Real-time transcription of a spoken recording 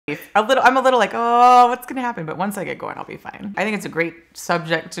I'm a little like, oh, what's going to happen? But once I get going, I'll be fine. I think it's a great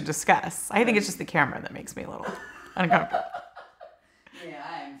subject to discuss. I think it's just the camera that makes me a little uncomfortable. Yeah,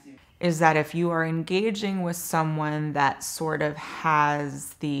 I am too. Is that if you are engaging with someone that sort of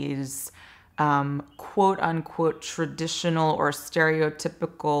has these quote unquote traditional or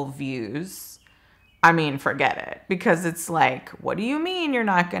stereotypical views, I mean, forget it. Because it's like, what do you mean you're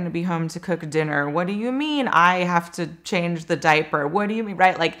not going to be home to cook dinner? What do you mean I have to change the diaper? What do you mean,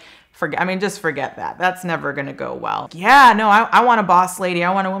 right? Like, just forget that. That's never going to go well. Yeah, no, I want a boss lady.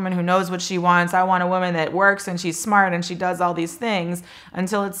 I want a woman who knows what she wants. I want a woman that works and she's smart and she does all these things,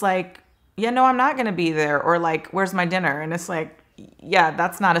 until it's like, yeah, no, I'm not going to be there. Or like, where's my dinner? And it's like, yeah,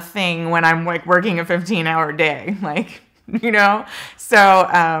 that's not a thing when I'm like working a 15-hour day. Like,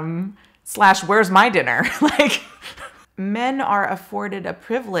 So, / where's my dinner? Like, men are afforded a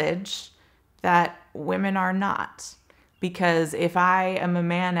privilege that women are not. Because if I am a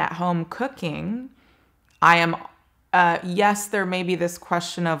man at home cooking, I am, yes, there may be this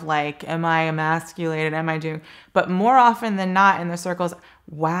question of like, am I emasculated? Am I doing, but more often than not in the circles,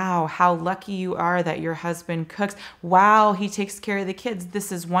 wow, how lucky you are that your husband cooks. Wow, he takes care of the kids.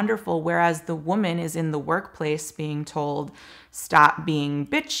 This is wonderful. Whereas the woman is in the workplace being told, stop being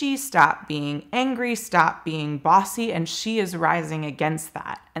bitchy, stop being angry, stop being bossy, and she is rising against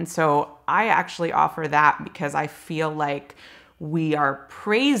that. And so I actually offer that because I feel like we are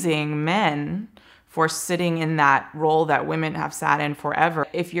praising men for sitting in that role that women have sat in forever.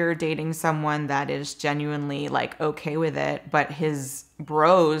 If you're dating someone that is genuinely like okay with it, but his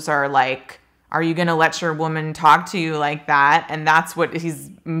bros are like, are you gonna let your woman talk to you like that? And that's what he's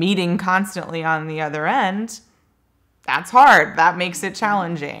meeting constantly on the other end. That's hard. That makes it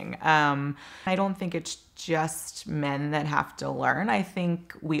challenging. I don't think it's just men that have to learn. I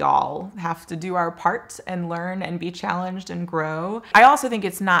think we all have to do our part and learn and be challenged and grow. I also think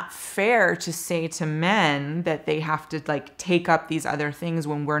it's not fair to say to men that they have to like take up these other things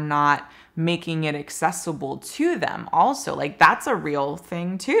when we're not making it accessible to them also. Like, that's a real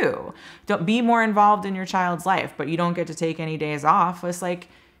thing too. Don't be more involved in your child's life, but you don't get to take any days off. It's like,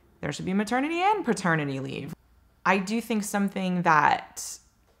 there should be maternity and paternity leave. I do think something that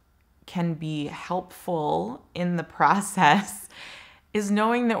can be helpful in the process is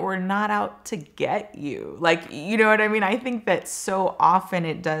knowing that we're not out to get you. Like, you know what I mean? I think that so often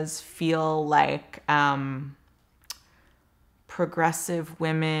it does feel like progressive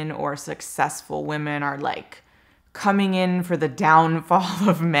women or successful women are like coming in for the downfall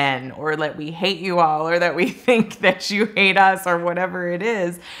of men, or that we hate you all, or that we think that you hate us, or whatever it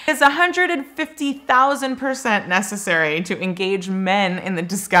is. It's 150,000% necessary to engage men in the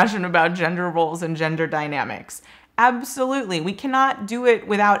discussion about gender roles and gender dynamics. Absolutely. We cannot do it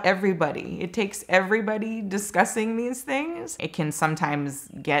without everybody. It takes everybody discussing these things. It can sometimes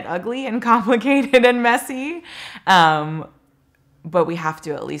get ugly and complicated and messy. But we have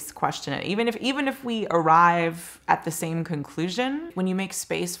to at least question it. Even if we arrive at the same conclusion, when you make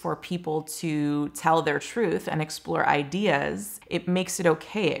space for people to tell their truth and explore ideas, it makes it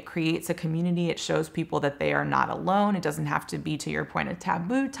okay. It creates a community. It shows people that they are not alone. It doesn't have to be, to your point, a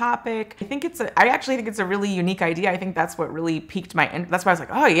taboo topic. I actually think it's a really unique idea. I think that's what really piqued my interest. That's why I was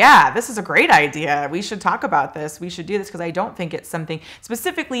like, oh yeah, this is a great idea. We should talk about this. We should do this, because I don't think it's something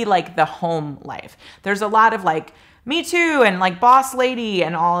specifically like the home life. There's a lot of like, me too, and like boss lady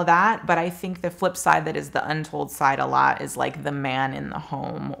and all of that. But I think the flip side that is the untold side a lot is like the man in the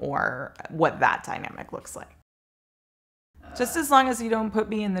home, or what that dynamic looks like. Just as long as you don't put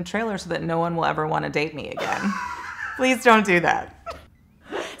me in the trailer so that no one will ever want to date me again. Please don't do that.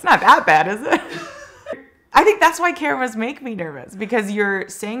 It's not that bad, is it? I think that's why cameras make me nervous, because you're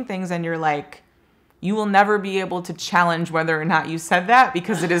saying things and you're like, you will never be able to challenge whether or not you said that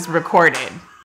because it is recorded.